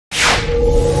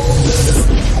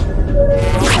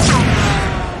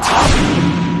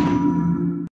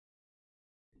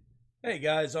Hey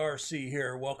guys, RC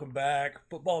here. Welcome back.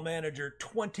 Football Manager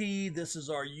 20. This is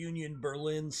our Union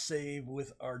Berlin save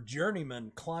with our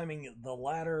Journeyman climbing the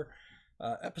ladder.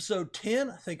 Episode 10,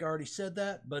 I think I already said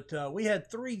that, but we had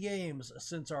 3 games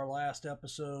since our last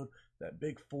episode. That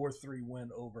big 4-3 win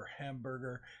over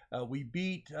Hamburger. We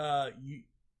beat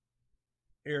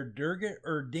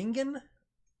Erdingen.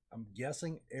 I'm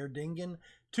guessing Erdingen.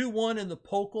 2-1 in the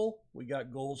Pokal. We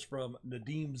got goals from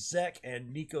Nadim Zek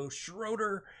and Nico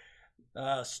Schroeder.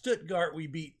 Stuttgart we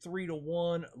beat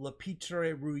 3-1.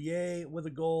 Lepitre Rouillet with a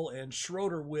goal and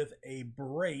Schroeder with a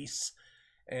brace.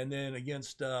 And then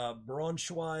against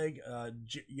Braunschweig,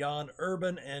 Jan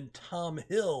Urban and Tom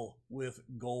Hill with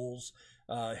goals.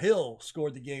 Hill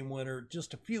scored the game winner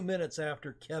just a few minutes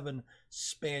after Kevin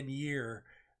Spanier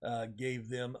gave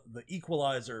them the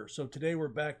equalizer. So today we're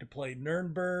back to play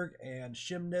Nuremberg and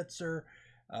Chemnitzer.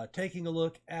 Taking a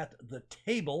look at the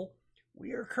table,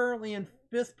 we are currently in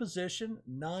 5th position,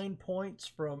 9 points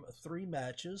from 3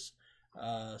 matches.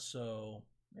 So,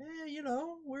 you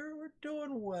know, we're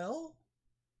doing well.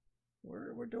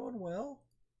 We're doing well.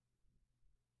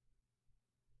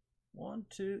 1,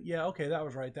 2, yeah, okay, that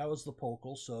was right. That was the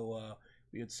Pokal. So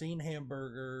we had seen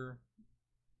Hamburger.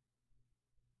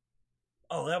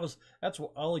 Oh, that's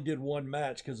what I only did 1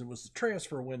 match because it was the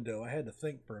transfer window. I had to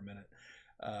think for a minute.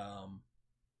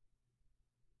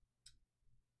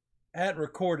 I hadn't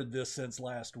recorded this since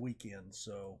last weekend,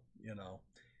 so, you know.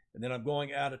 And then I'm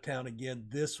going out of town again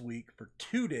this week for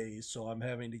 2 days, so I'm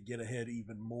having to get ahead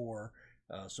even more.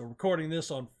 So recording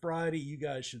this on Friday, you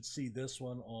guys should see this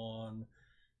one on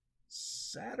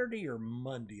Saturday or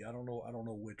Monday. I don't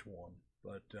know which one.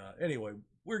 But anyway,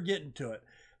 we're getting to it.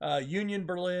 Union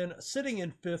Berlin sitting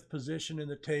in 5th position in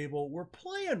the table. We're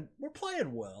playing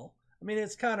well. I mean,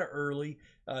 it's kind of early.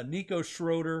 Nico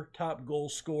Schroeder, top goal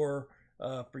scorer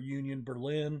for Union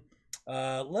Berlin.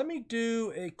 Let me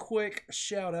do a quick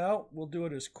shout out. We'll do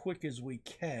it as quick as we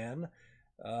can.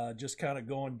 Just kind of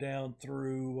going down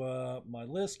through my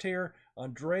list here.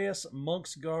 Andreas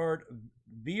Monksgaard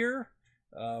Veer,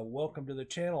 welcome to the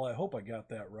channel. I hope I got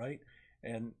that right.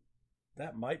 And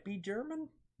that might be German.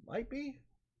 Might be.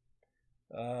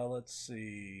 Let's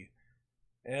see.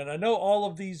 And I know all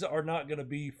of these are not going to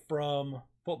be from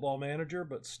Football Manager,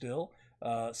 but still.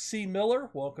 C.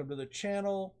 Miller, welcome to the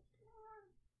channel.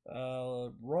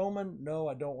 Roman, no,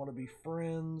 I don't want to be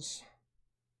friends.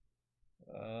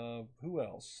 Who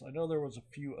else? I know there was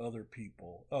a few other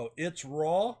people. Oh, It's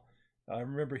Raw. I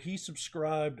remember he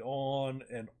subscribed on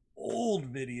an old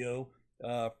video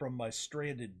from my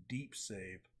Stranded Deep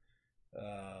save.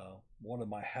 One of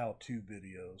my how-to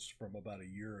videos from about a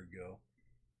year ago.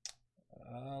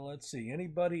 Let's see.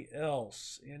 Anybody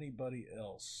else? Anybody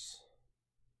else?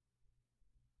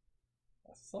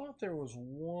 I thought there was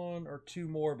 1 or 2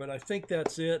 more, but I think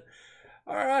that's it.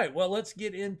 All right, well, let's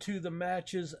get into the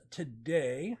matches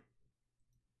today.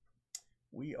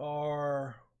 We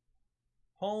are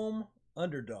home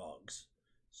underdogs.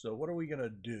 So what are we going to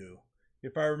do?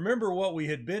 If I remember what we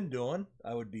had been doing,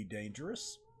 I would be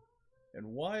dangerous. And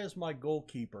why is my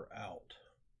goalkeeper out?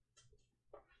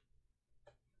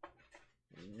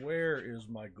 Where is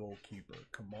my goalkeeper?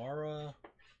 Kamara,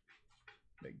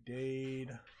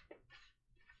 McDade.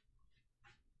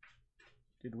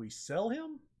 Did we sell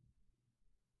him?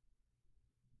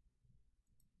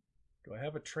 Do I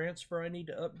have a transfer I need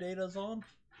to update us on?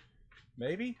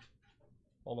 Maybe?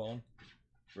 Hold on.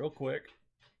 Real quick.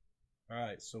 All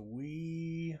right, so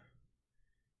we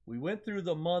went through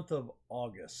the month of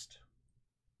August.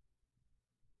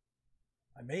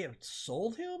 I may have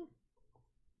sold him?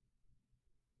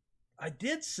 I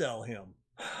did sell him.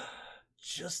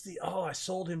 I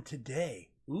sold him today.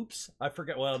 Oops, I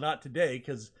forgot. Well, not today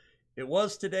because it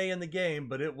was today in the game,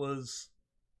 but it was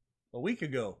a week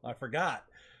ago. I forgot.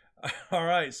 All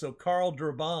right, so Karl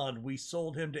Drabond, we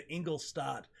sold him to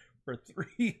Ingolstadt for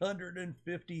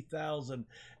 $350,000.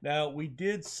 Now, we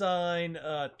did sign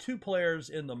 2 players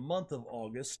in the month of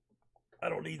August. I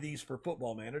don't need these for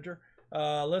Football Manager.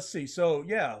 Let's see. So,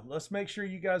 yeah, let's make sure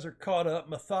you guys are caught up.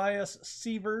 Matthias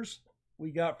Sievers,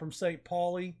 we got from St.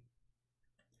 Pauli,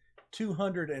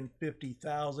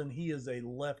 $250,000. He is a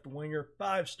left winger,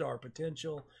 5-star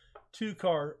potential,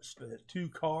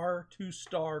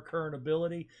 2-star current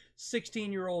ability,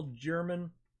 16-year-old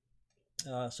German.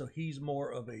 So he's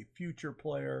more of a future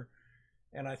player.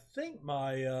 And I think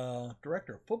my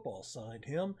director of football signed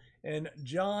him. And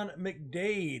John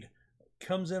McDade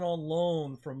comes in on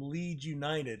loan from Leeds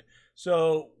United.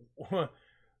 So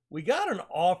we got an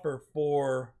offer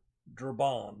for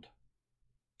Drabond.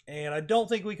 And I don't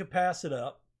think we could pass it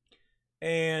up.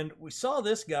 And we saw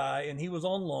this guy, and he was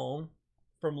on loan.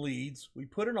 from Leeds. We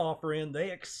put an offer in.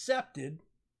 They accepted.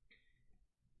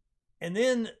 And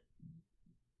then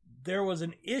there was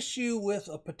an issue with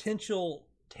a potential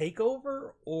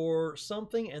takeover or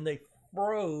something, and they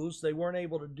froze. They weren't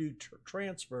able to do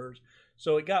transfers,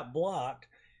 so it got blocked.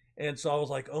 And so I was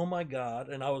like, oh my God.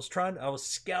 And I was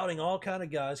scouting all kind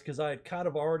of guys because I had kind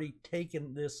of already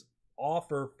taken this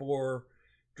offer for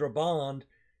Drabond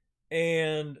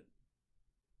and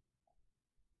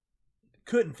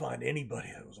couldn't find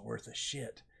anybody that was worth a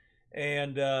shit.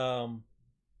 And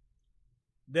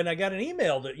then I got an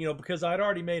email that, because I'd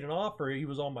already made an offer, he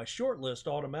was on my short list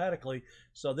automatically.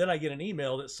 So then I get an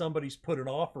email that somebody's put an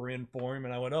offer in for him,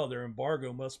 and I went, oh, their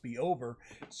embargo must be over.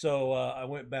 So I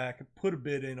went back and put a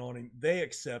bid in on him. They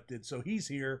accepted, so he's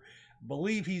here.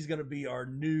 Believe he's going to be our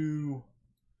new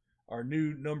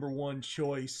number one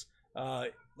choice.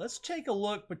 Let's take a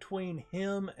look between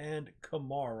him and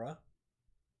Kamara,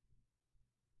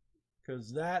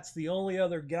 because that's the only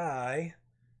other guy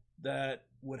that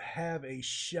would have a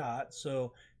shot.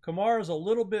 So Kamara's a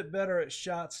little bit better at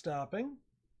shot stopping.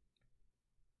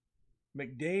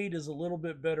 McDade is a little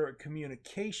bit better at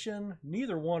communication.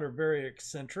 Neither one are very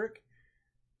eccentric.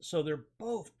 So they're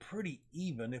both pretty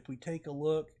even. If we take a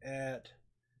look at,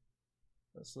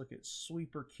 let's look at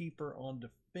sweeper keeper on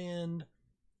defend.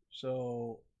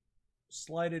 So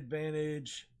slight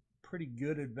advantage, pretty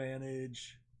good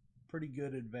advantage,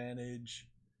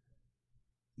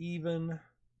 even,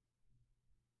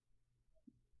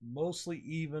 mostly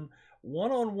even.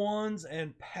 One-on-ones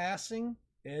and passing,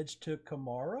 edge to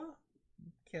Kamara.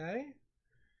 Okay.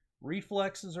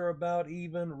 Reflexes are about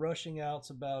even. Rushing out's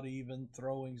about even.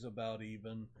 Throwing's about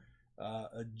even.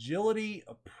 Agility,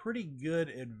 a pretty good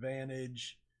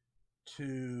advantage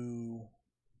to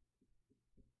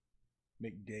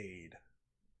McDade.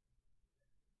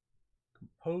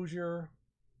 Composure,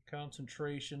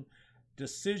 concentration,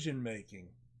 decision making.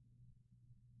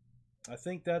 I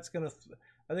think that's going to...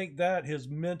 his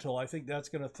mental, I think that's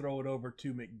going to throw it over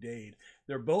to McDade.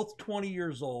 They're both 20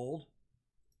 years old.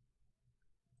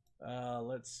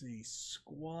 Let's see.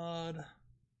 Squad.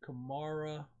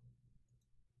 Kamara.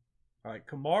 All right,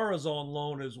 Kamara's on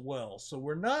loan as well. So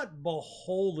we're not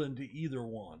beholden to either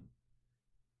one.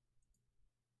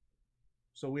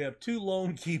 So we have two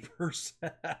loan keepers.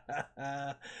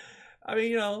 I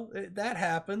mean, that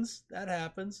happens. That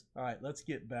happens. All right, let's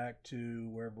get back to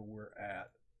wherever we're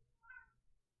at.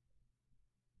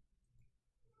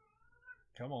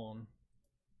 Come on.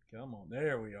 Come on.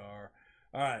 There we are.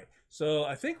 All right. So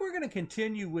I think we're going to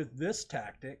continue with this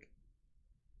tactic.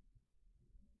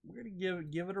 We're going to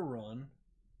give it a run.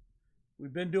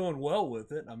 We've been doing well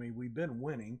with it. I mean, we've been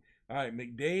winning. All right.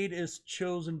 McDade is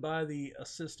chosen by the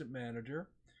assistant manager.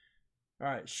 All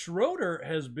right. Schroeder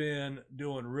has been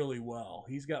doing really well.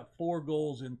 He's got 4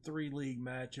 goals in 3 league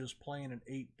matches, playing an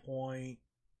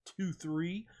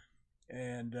 8.23.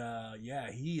 And,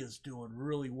 yeah, he is doing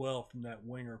really well from that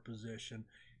winger position.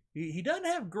 He doesn't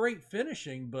have great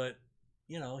finishing, but,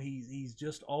 he's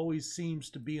just always seems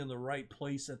to be in the right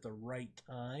place at the right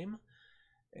time.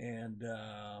 And,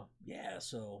 yeah,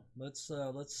 so let's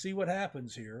see what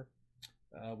happens here.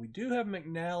 We do have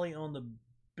McNally on the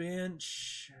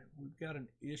bench. We've got an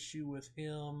issue with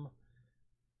him.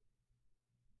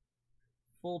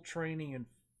 Full training in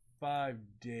 5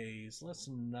 days. Let's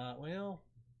not, well...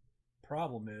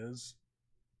 Problem is,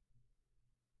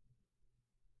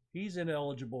 he's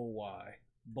ineligible. Why?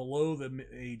 Below the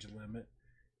age limit,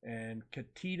 and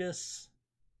Katitas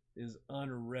is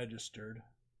unregistered.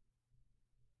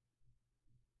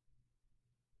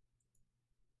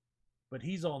 But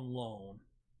he's on loan,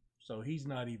 so he's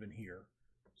not even here.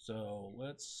 So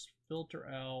let's filter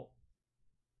out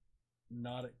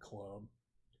not at club,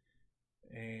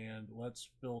 and let's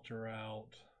filter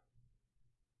out.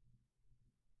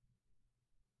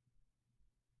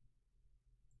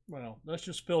 Well, let's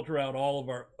just filter out all of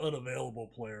our unavailable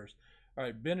players. All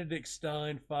right, Benedict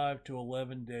Stein, 5 to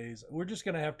 11 days. We're just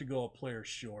going to have to go a player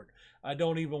short. I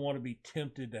don't even want to be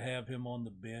tempted to have him on the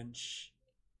bench.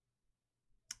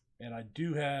 And I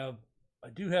do have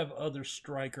other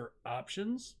striker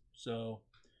options, so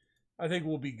I think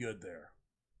we'll be good there.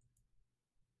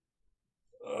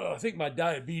 I think my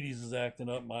diabetes is acting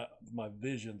up. My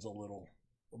vision's a little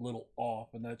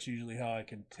off, and that's usually how I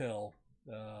can tell.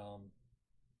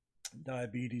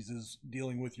 Diabetes is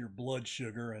dealing with your blood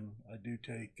sugar, and I do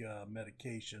take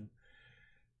medication.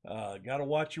 Got to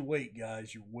watch your weight,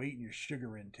 guys. Your weight and your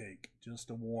sugar intake.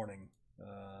 Just a warning.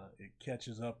 It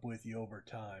catches up with you over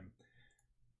time.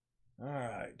 All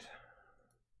right.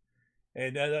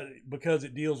 And because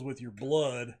it deals with your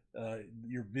blood,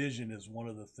 your vision is one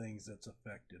of the things that's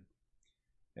affected.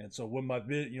 And so when my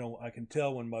I can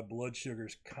tell when my blood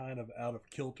sugar's kind of out of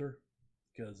kilter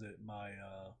because my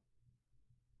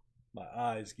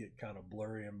eyes get kind of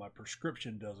blurry and my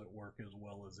prescription doesn't work as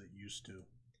well as it used to.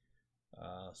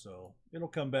 So it'll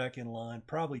come back in line.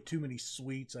 Probably too many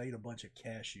sweets. I ate a bunch of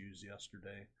cashews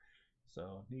yesterday,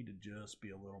 so need to just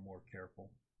be a little more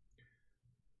careful.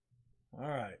 All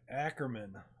right,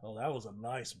 Ackerman. Oh, that was a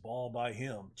nice ball by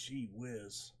him. Gee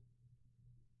whiz.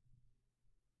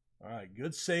 All right,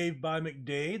 good save by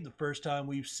McDade. The first time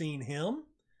we've seen him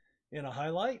in a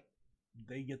highlight.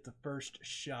 They get the first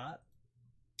shot.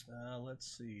 Let's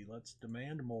see. Let's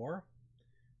demand more.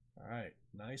 All right,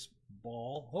 nice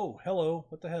ball. Oh, hello.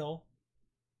 What the hell?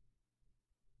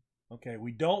 Okay,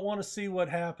 we don't want to see what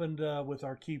happened with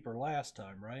our keeper last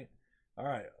time, right? All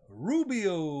right,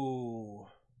 Rubio.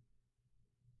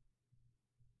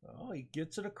 Oh, he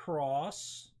gets it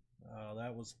across.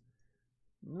 That was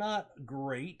not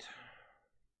great.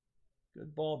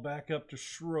 Good ball back up to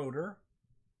Schroeder.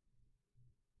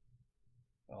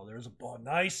 Oh, there's a ball.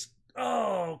 Nice.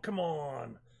 Oh, come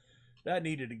on. That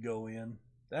needed to go in.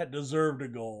 That deserved a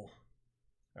goal.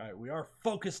 All right, we are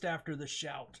focused after the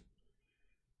shout.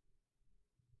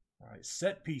 All right,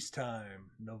 set piece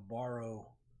time. Navarro.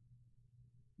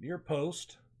 Near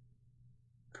post.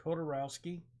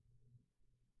 Kotarowski.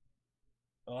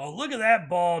 Oh, look at that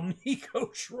ball.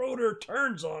 Nico Schroeder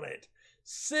turns on it.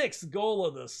 6th goal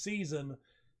of the season.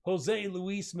 Jose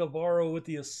Luis Navarro with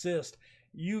the assist.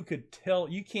 You can't tell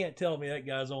me that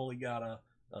guy's only got a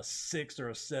 6 or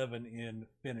a 7 in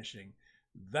finishing.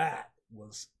 That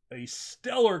was a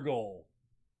stellar goal.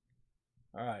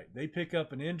 All right, they pick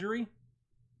up an injury,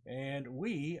 and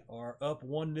we are up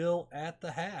 1-0 at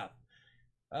the half.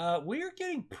 We are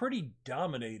getting pretty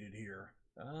dominated here.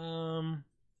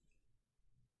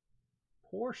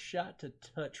 Poor shot to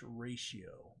touch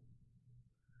ratio.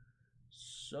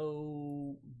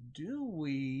 So do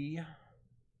we...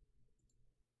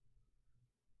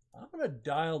 I'm going to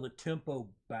dial the tempo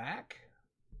back.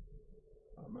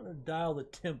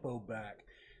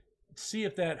 See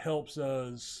if that helps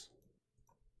us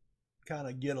kind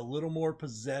of get a little more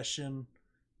possession,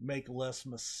 make less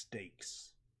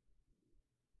mistakes.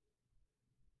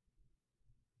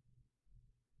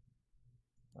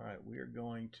 All right, we are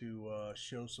going to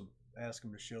ask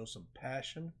him to show some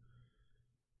passion.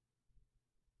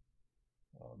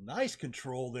 Oh, nice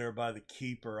control there by the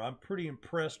keeper. I'm pretty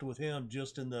impressed with him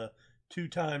just in the 2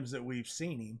 times that we've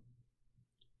seen him.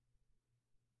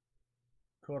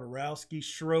 Kotarowski,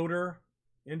 Schroeder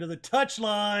into the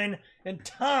touchline, and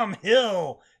Tom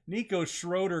Hill. Nico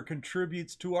Schroeder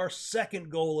contributes to our 2nd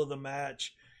goal of the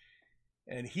match,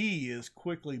 and he is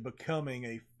quickly becoming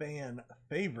a fan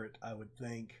favorite, I would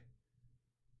think,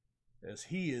 as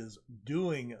he is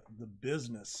doing the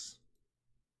business,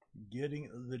 getting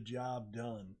the job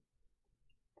done.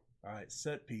 All right,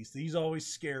 set piece. These always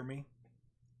scare me.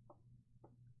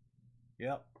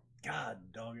 Yep. God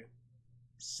dog it.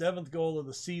 7th goal of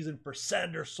the season for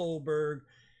Sander Solberg.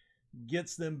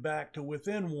 Gets them back to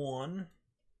within 1.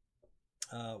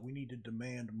 We need to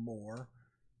demand more.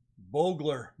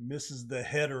 Vogler misses the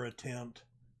header attempt.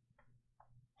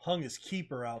 Hung his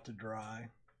keeper out to dry.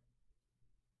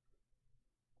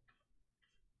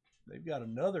 They've got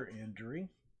another injury.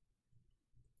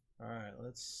 All right,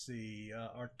 let's see.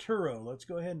 Arturo, let's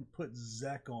go ahead and put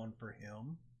Zek on for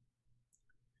him.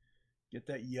 Get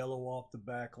that yellow off the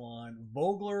back line.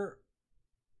 Vogler,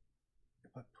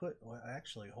 if I put, well,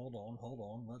 actually, hold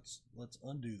on. Let's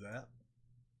undo that.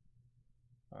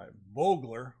 All right,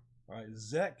 Vogler. All right,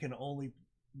 Zek's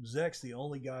the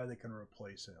only guy that can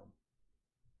replace him.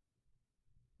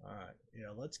 All right,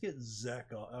 yeah, let's get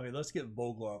Zek off. I mean, let's get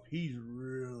Vogler off. He's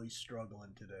really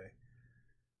struggling today.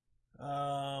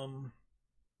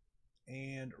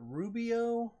 And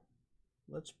Rubio,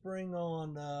 let's bring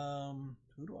on,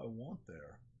 who do I want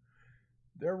there?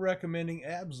 They're recommending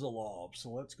Abzalov, so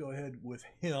let's go ahead with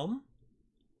him.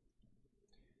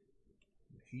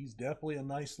 He's definitely a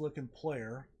nice looking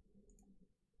player.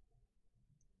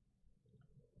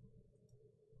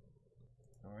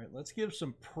 All right, let's give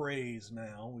some praise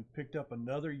now. We picked up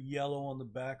another yellow on the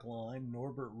back line,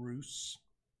 Norbert Roos.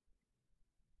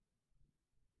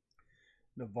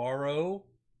 Navarro.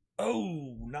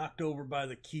 Oh, knocked over by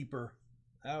the keeper.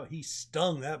 Oh, he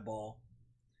stung that ball.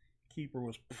 Keeper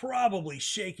was probably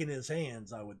shaking his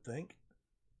hands, I would think.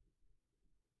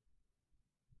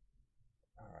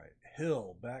 All right,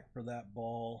 Hill back for that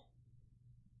ball.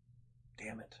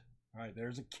 Damn it. All right,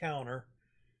 there's a counter.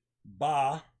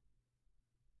 Ba.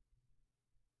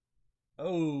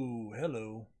 Oh,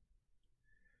 hello.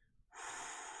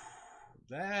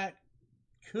 That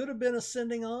could have been a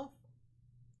sending off.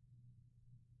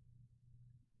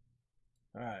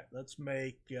 All right, let's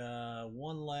make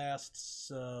one last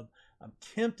sub. I'm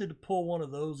tempted to pull one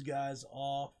of those guys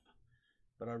off,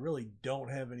 but I really don't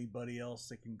have anybody else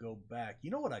that can go back.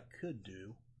 You know what I could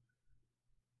do?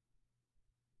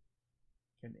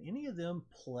 Can any of them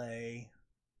play?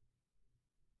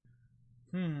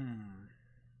 Not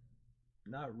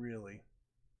really.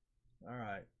 All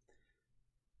right.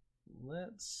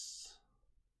 Let's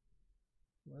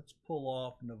pull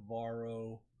off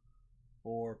Navarro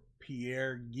for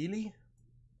Pierre Gilly.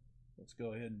 Let's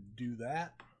go ahead and do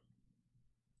that.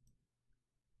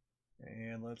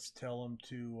 And let's tell him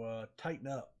to tighten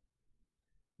up.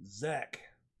 Zach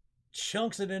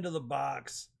chunks it into the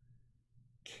box.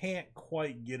 Can't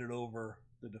quite get it over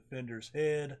the defender's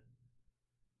head.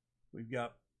 We've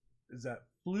got, is that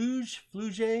Fluge?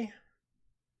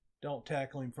 Don't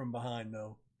tackle him from behind,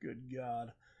 though. Good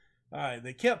God. All right,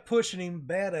 they kept pushing him.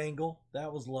 Bad angle.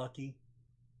 That was lucky.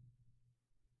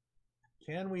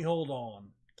 Can we hold on?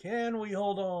 Can we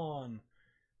hold on?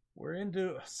 We're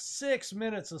into 6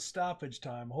 minutes of stoppage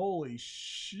time. Holy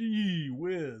shee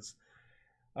whiz.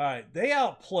 All right, they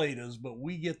outplayed us, but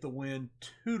we get the win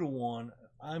 2-1.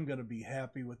 I'm going to be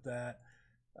happy with that.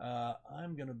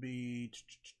 I'm going to be...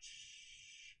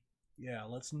 Yeah,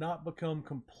 let's not become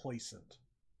complacent.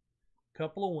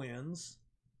 Couple of wins.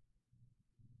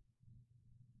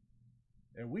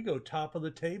 And we go top of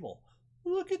the table.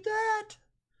 Look at that.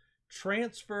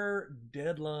 Transfer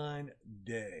deadline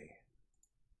day.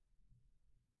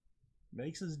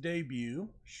 Makes his debut.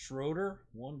 Schroeder,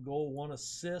 1 goal, 1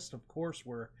 assist. Of course,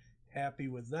 we're happy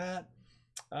with that.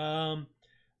 I'm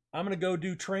going to go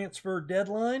do transfer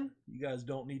deadline. You guys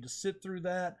don't need to sit through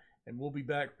that. And we'll be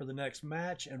back for the next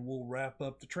match, and we'll wrap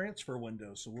up the transfer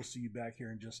window. So we'll see you back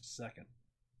here in just a second.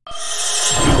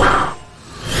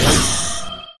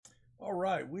 All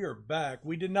right, we are back.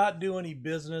 We did not do any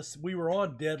business. We were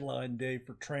on deadline day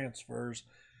for transfers,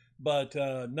 but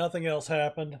nothing else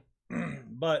happened.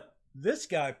 But this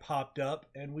guy popped up,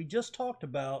 and we just talked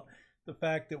about the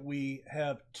fact that we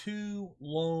have 2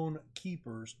 lone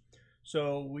keepers.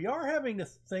 So we are having to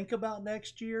think about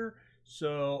next year.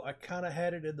 So I kind of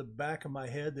had it in the back of my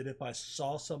head that if I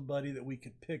saw somebody that we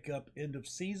could pick up end of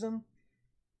season,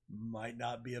 might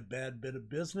not be a bad bit of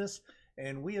business.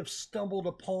 And we have stumbled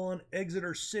upon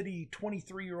Exeter City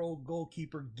 23-year-old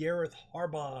goalkeeper Gareth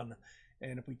Harbon.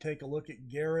 And if we take a look at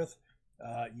Gareth,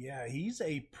 yeah, he's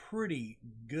a pretty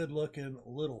good-looking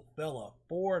little fella.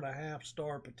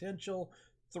 4.5-star potential,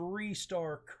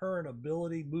 3-star current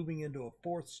ability, moving into a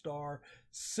 4th star,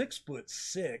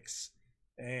 6'6",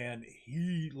 and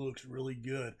he looks really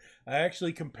good. I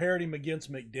actually compared him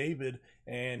against McDavid,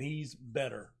 and he's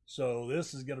better. So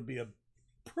this is going to be a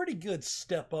pretty good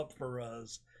step up for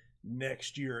us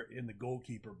next year in the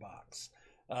goalkeeper box.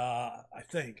 I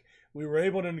think we were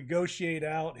able to negotiate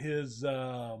out his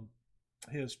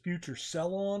future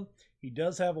sell-on. He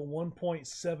does have a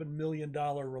 $1.7 million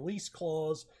release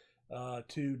clause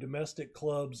to domestic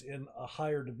clubs in a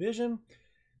higher division,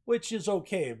 which is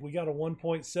okay. If we got a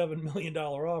 $1.7 million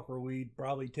offer, we'd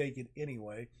probably take it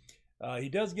anyway. He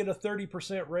does get a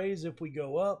 30% raise if we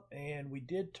go up, and we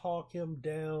did talk him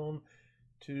down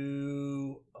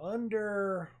to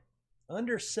under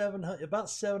 700, about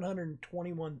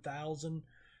 721,000,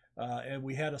 and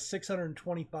we had a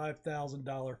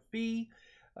 $625,000 fee.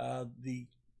 The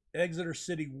Exeter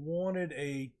City wanted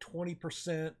a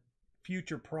 20%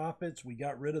 future profits. We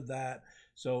got rid of that,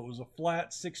 so it was a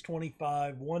flat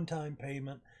 625 one-time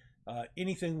payment.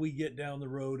 Anything we get down the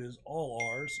road is all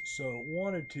ours, so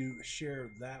wanted to share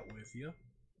that with you.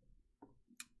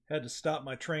 Had to stop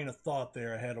my train of thought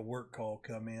there. I had a work call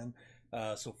come in.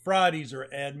 So Fridays are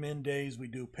admin days. We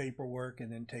do paperwork and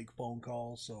then take phone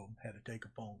calls, so had to take a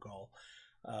phone call.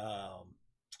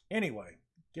 Anyway,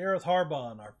 Gareth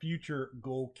Harbon, our future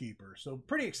goalkeeper. So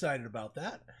pretty excited about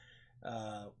that.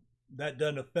 That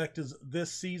doesn't affect us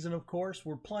this season, of course.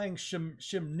 We're playing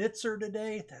Schimnitzer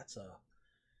today. That's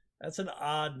an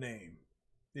odd name.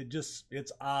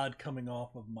 It's odd coming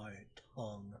off of my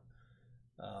tongue.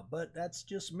 But that's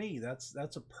just me.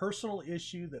 That's a personal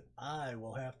issue that I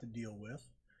will have to deal with.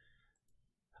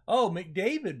 Oh,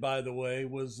 McDavid, by the way,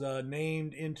 was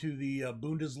named into the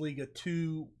Bundesliga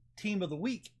 2 Team of the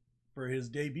Week for his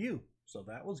debut. So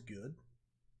that was good.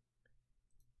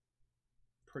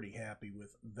 Pretty happy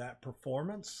with that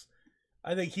performance.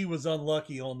 I think he was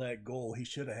unlucky on that goal. He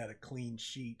should have had a clean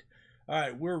sheet. All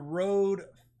right, we're road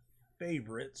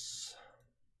favorites.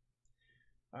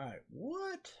 All right,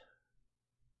 what?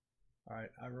 All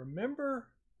right, I remember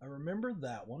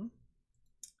that one.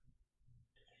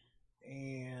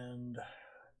 And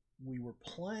we were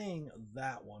playing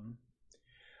that one.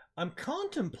 I'm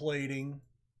contemplating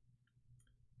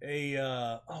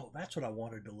oh, that's what I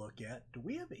wanted to look at. Do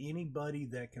we have anybody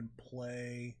that can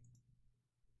play?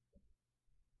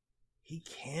 He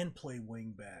can play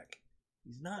wing back.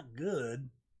 He's not good,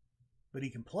 but he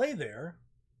can play there.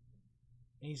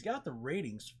 And he's got the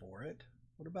ratings for it.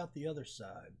 What about the other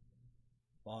side?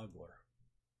 Bogler.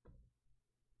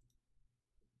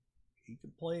 He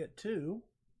can play it too.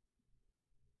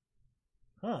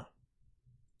 Huh.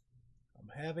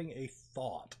 I'm having a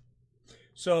thought.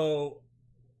 So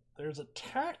there's a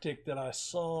tactic that I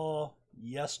saw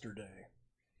yesterday,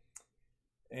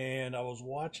 and I was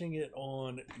watching it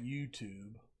on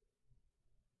YouTube.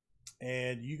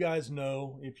 And you guys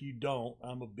know, if you don't,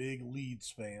 I'm a big Leeds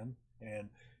fan, and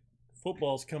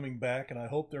football's coming back, and I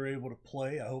hope they're able to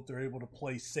play. I hope they're able to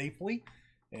play safely,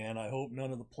 and I hope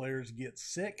none of the players get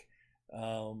sick.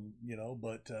 You know,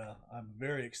 but I'm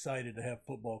very excited to have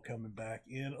football coming back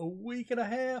in a week and a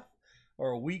half,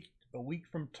 or a week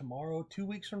from tomorrow, 2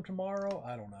 weeks from tomorrow.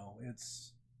 I don't know.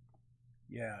 It's,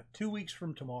 yeah, 2 weeks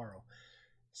from tomorrow.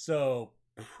 So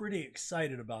pretty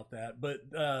excited about that. But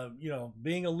you know,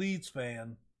 being a Leeds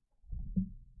fan,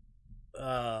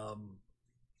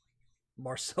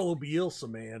 Marcelo Bielsa,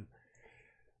 man,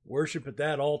 worship at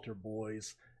that altar,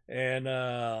 boys. And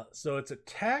so it's a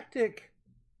tactic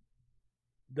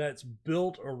that's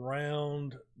built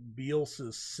around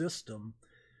Bielsa's system.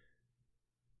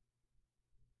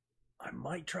 I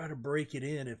might try to break it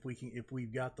in if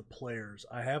we've got the players.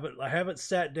 I haven't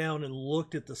sat down and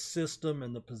looked at the system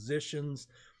and the positions,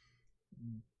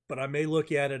 but I may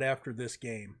look at it after this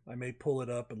game. I may pull it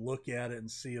up and look at it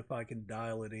and see if I can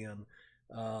dial it in.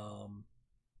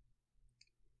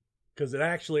 Because it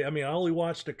actually, I mean, I only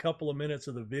watched a couple of minutes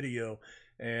of the video,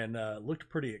 and it looked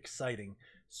pretty exciting.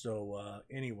 So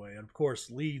anyway, and of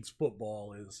course, Leeds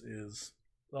football is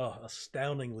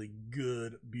astoundingly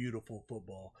good, beautiful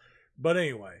football. But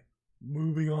anyway,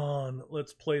 moving on,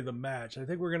 let's play the match. I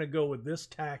think we're going to go with this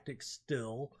tactic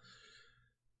still.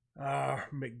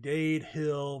 McDade,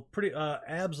 Hill,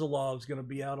 Abzalov's going to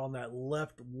be out on that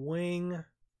left wing.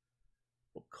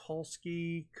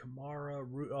 Bukalski, Kamara,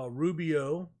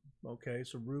 Rubio. Okay,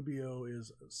 so Rubio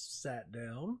is sat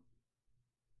down.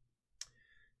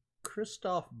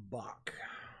 Christoph Bach.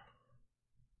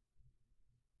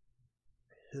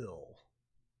 Hill.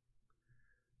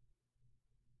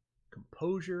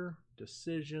 Composure,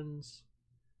 decisions.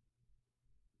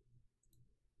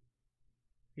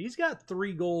 He's got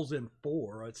 3 goals in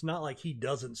 4. It's not like he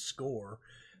doesn't score.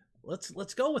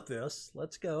 Let's go with this.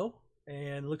 Let's go.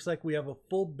 And it looks like we have a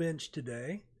full bench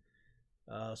today.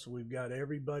 So we've got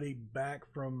everybody back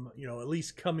from, you know, at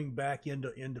least coming back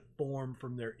into form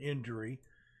from their injury.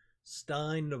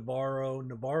 Stein, Navarro.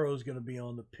 Navarro's going to be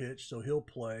on the pitch, so he'll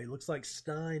play. Looks like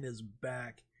Stein is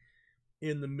back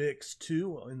in the mix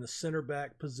too, in the center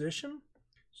back position.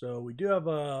 So we do have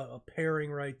a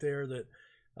pairing right there that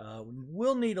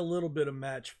will need a little bit of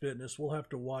match fitness. We'll have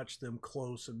to watch them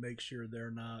close and make sure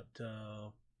they're not...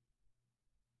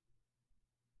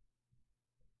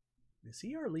 Is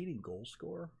he our leading goal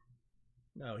scorer?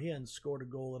 No, he hasn't scored a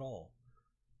goal at all.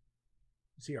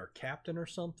 Is he our captain or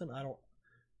something? I don't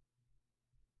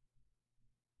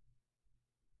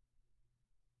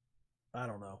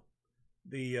know.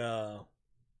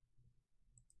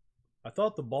 I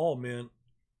thought the ball meant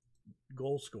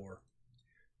goal scorer.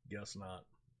 Guess not.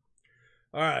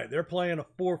 All right, they're playing a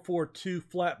 4-4-2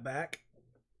 flat back.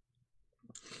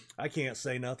 I can't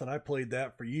say nothing. I played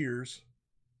that for years.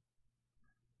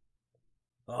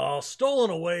 Oh, stolen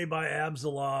away by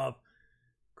Abzalov.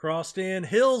 Crossed in.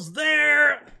 Hill's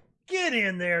there. Get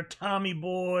in there, Tommy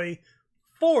boy.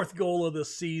 4th goal of the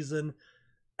season.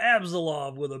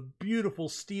 Abzalov with a beautiful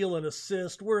steal and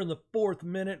assist. We're in the 4th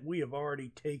minute. We have already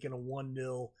taken a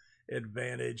 1-0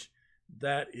 advantage.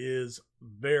 That is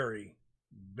very,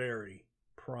 very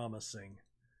promising.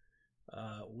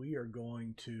 We are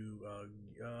going to...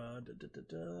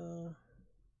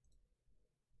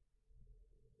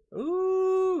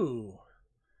 Ooh!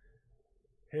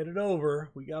 Hit it over.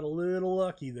 We got a little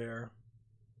lucky there.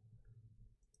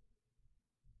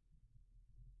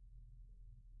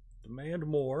 Demand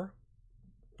more.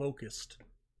 Focused.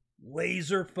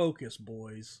 Laser focus,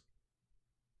 boys.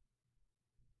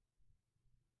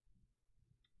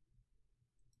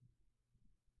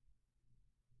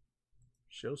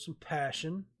 Show some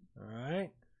passion. All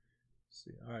right. Let's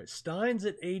see. All right. Stein's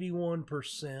at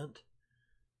 81%.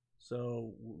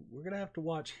 So we're going to have to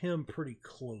watch him pretty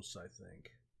close, I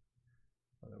think.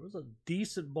 There was a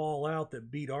decent ball out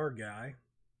that beat our guy.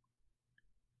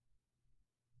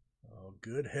 Oh,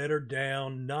 good header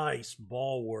down. Nice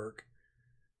ball work.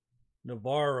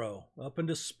 Navarro up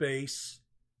into space.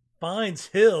 Finds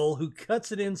Hill, who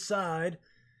cuts it inside.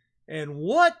 And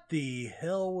what the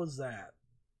hell was that?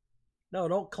 No,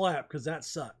 don't clap because that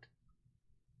sucked.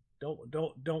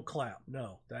 Don't clap.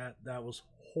 No, that was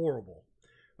horrible.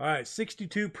 All right,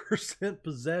 62%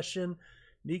 possession.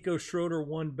 Nico Schroeder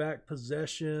won back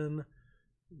possession.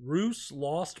 Roos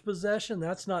lost possession.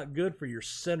 That's not good for your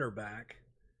center back.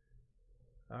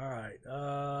 All right.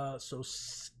 So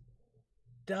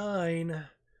Stein,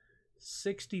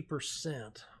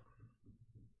 60%.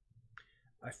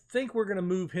 I think we're going to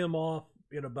move him off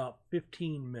in about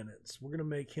 15 minutes. We're going to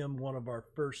make him one of our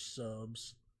first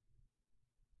subs.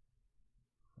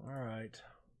 All right.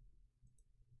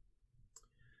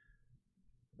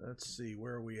 Let's see,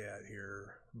 where are we at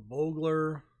here?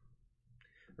 Vogler.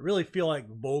 I really feel like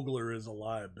Vogler is a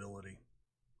liability.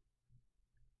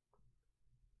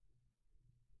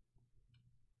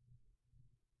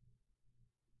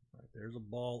 All right, there's a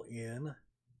ball in.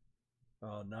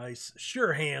 Oh, nice.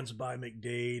 Sure hands by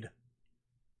McDade.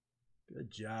 Good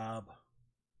job.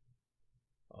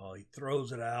 Oh, he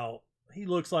throws it out. He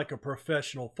looks like a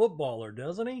professional footballer,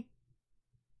 doesn't he?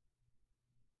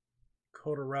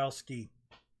 Kotarowski.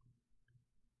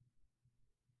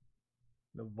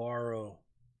 Navarro.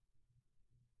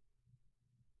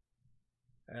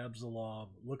 Absalom.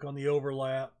 Look on the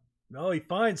overlap. No, he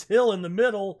finds Hill in the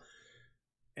middle.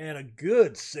 And a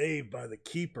good save by the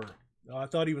keeper. Oh, I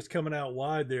thought he was coming out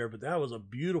wide there, but that was a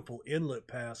beautiful inlet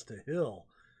pass to Hill.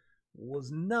 Was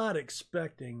not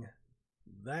expecting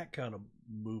that kind of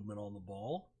movement on the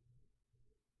ball.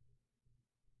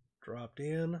 Dropped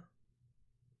in.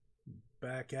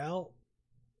 Back out.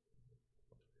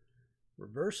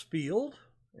 Reverse field.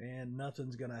 And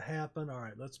nothing's going to happen. All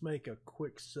right, let's make a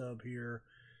quick sub here.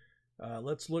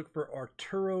 Let's look for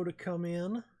Arturo to come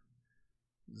in.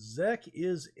 Zek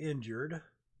is injured.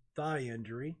 Thigh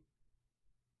injury.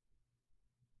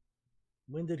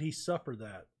 When did he suffer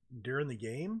that? During the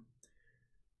game?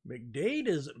 McDade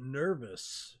is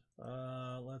nervous.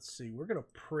 Let's see. We're going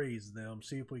to praise them.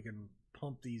 See if we can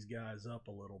pump these guys up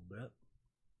a little bit.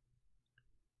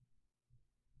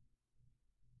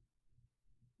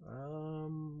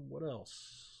 What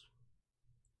else?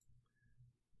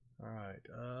 All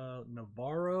right.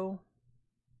 Navarro.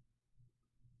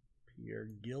 Pierre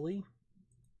Gilly.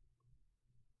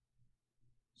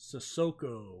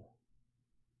 Sissoko.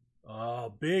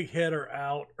 Big header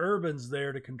out. Urban's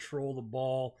there to control the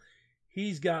ball.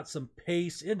 He's got some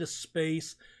pace into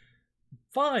space.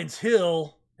 Finds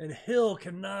Hill, and Hill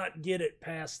cannot get it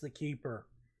past the keeper.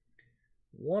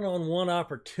 One-on-one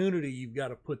opportunity. You've got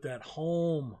to put that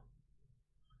home.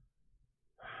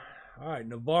 All right,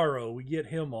 Navarro. We get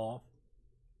him off.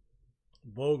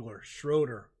 Vogler,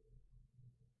 Schroeder.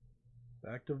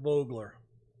 Back to Vogler.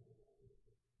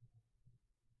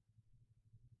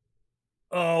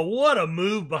 Oh, what a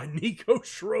move by Nico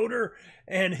Schroeder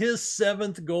and his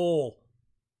 7th goal.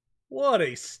 What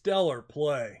a stellar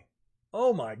play.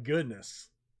 Oh my goodness.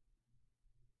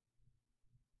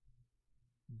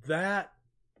 That,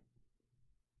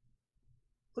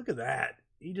 look at that.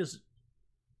 He just,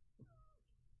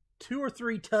 2 or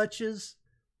 3 touches,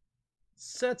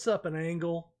 sets up an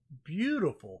angle.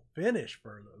 Beautiful finish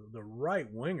for the right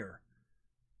winger.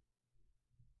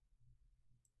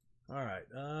 All right.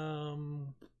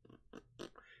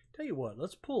 Tell you what,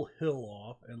 let's pull Hill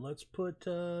off and let's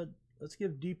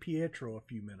give DiPietro a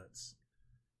few minutes.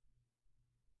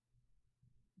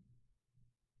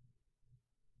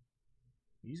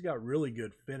 He's got really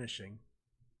good finishing.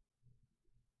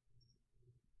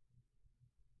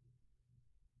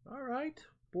 All right.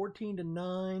 14-9,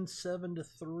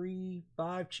 7-3,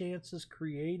 5 chances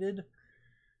created.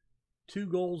 2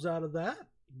 goals out of that.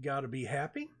 Got to be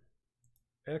happy.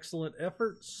 Excellent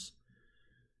efforts.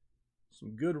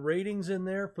 Some good ratings in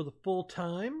there for the full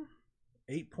time.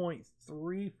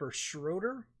 8.3 for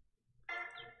Schroeder.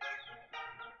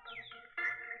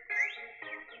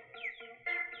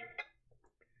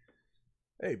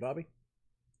 Hey, Bobby.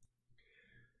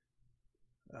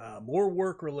 More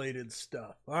work-related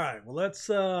stuff. All right, well,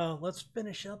 let's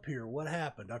finish up here. What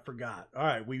happened? I forgot. All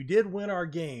right, we did win our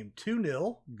game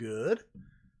 2-0. Good.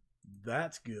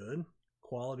 That's good.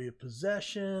 Quality of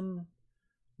possession.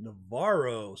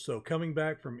 Navarro. So coming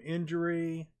back from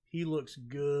injury, he looks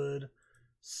good.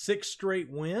 6 straight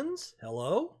wins.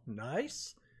 Hello.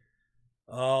 Nice.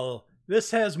 Oh, this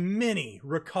has many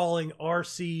recalling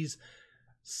RC's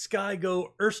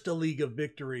Skygo Erste Liga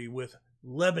victory with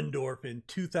Leobendorf in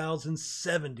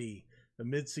 2070,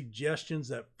 amid suggestions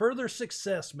that further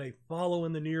success may follow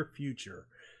in the near future.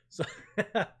 So,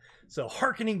 so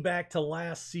hearkening back to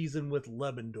last season with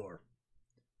Leobendorf.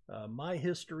 My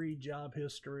history, job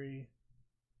history.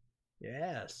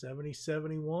 Yeah,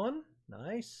 70-71.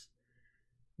 Nice.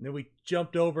 And then we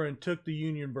jumped over and took the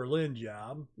Union Berlin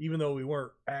job, even though we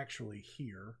weren't actually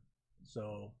here.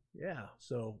 So, yeah.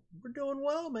 So, we're doing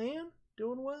well, man.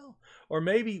 Doing well. Or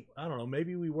maybe, I don't know,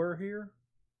 maybe we were here.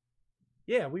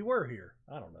 Yeah, we were here.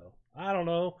 I don't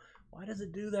know. Why does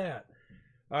it do that?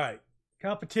 All right.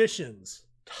 Competitions.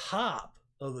 Top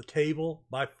of the table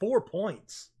by 4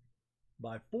 points.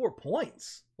 By 4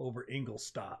 points over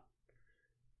Ingolstadt.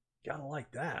 Gotta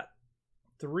like that.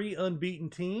 3 unbeaten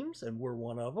teams, and we're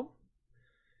one of them.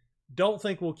 Don't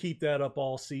think we'll keep that up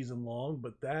all season long,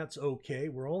 but that's okay.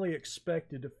 We're only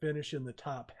expected to finish in the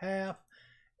top half,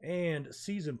 and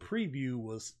season preview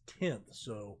was 10th.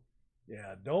 So,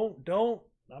 yeah,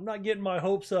 I'm not getting my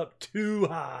hopes up too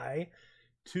high.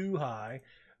 Too high.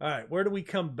 All right, where do we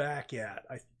come back at?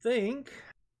 I think,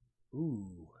 a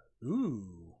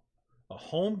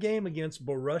home game against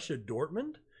Borussia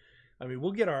Dortmund. I mean,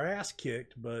 we'll get our ass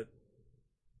kicked, but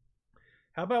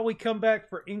how about we come back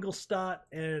for Ingolstadt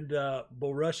and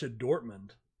Borussia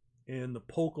Dortmund in the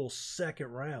Pokal second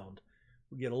round?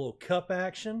 We get a little cup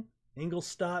action.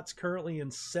 Ingolstadt's currently in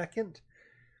second.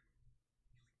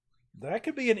 That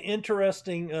could be an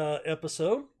interesting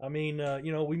episode. I mean,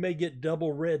 we may get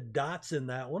double red dots in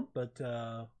that one, but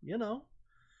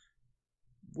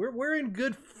we're in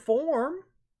good form.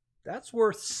 That's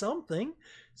worth something.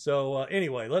 So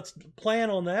anyway, let's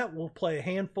plan on that. We'll play a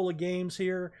handful of games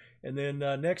here, and then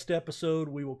next episode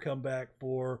we will come back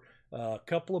for a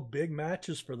couple of big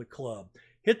matches for the club.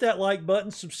 Hit that like button,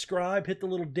 subscribe, hit the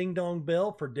little ding dong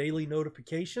bell for daily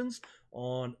notifications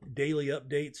on daily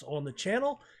updates on the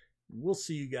channel. We'll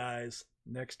see you guys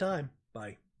next time.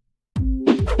 Bye.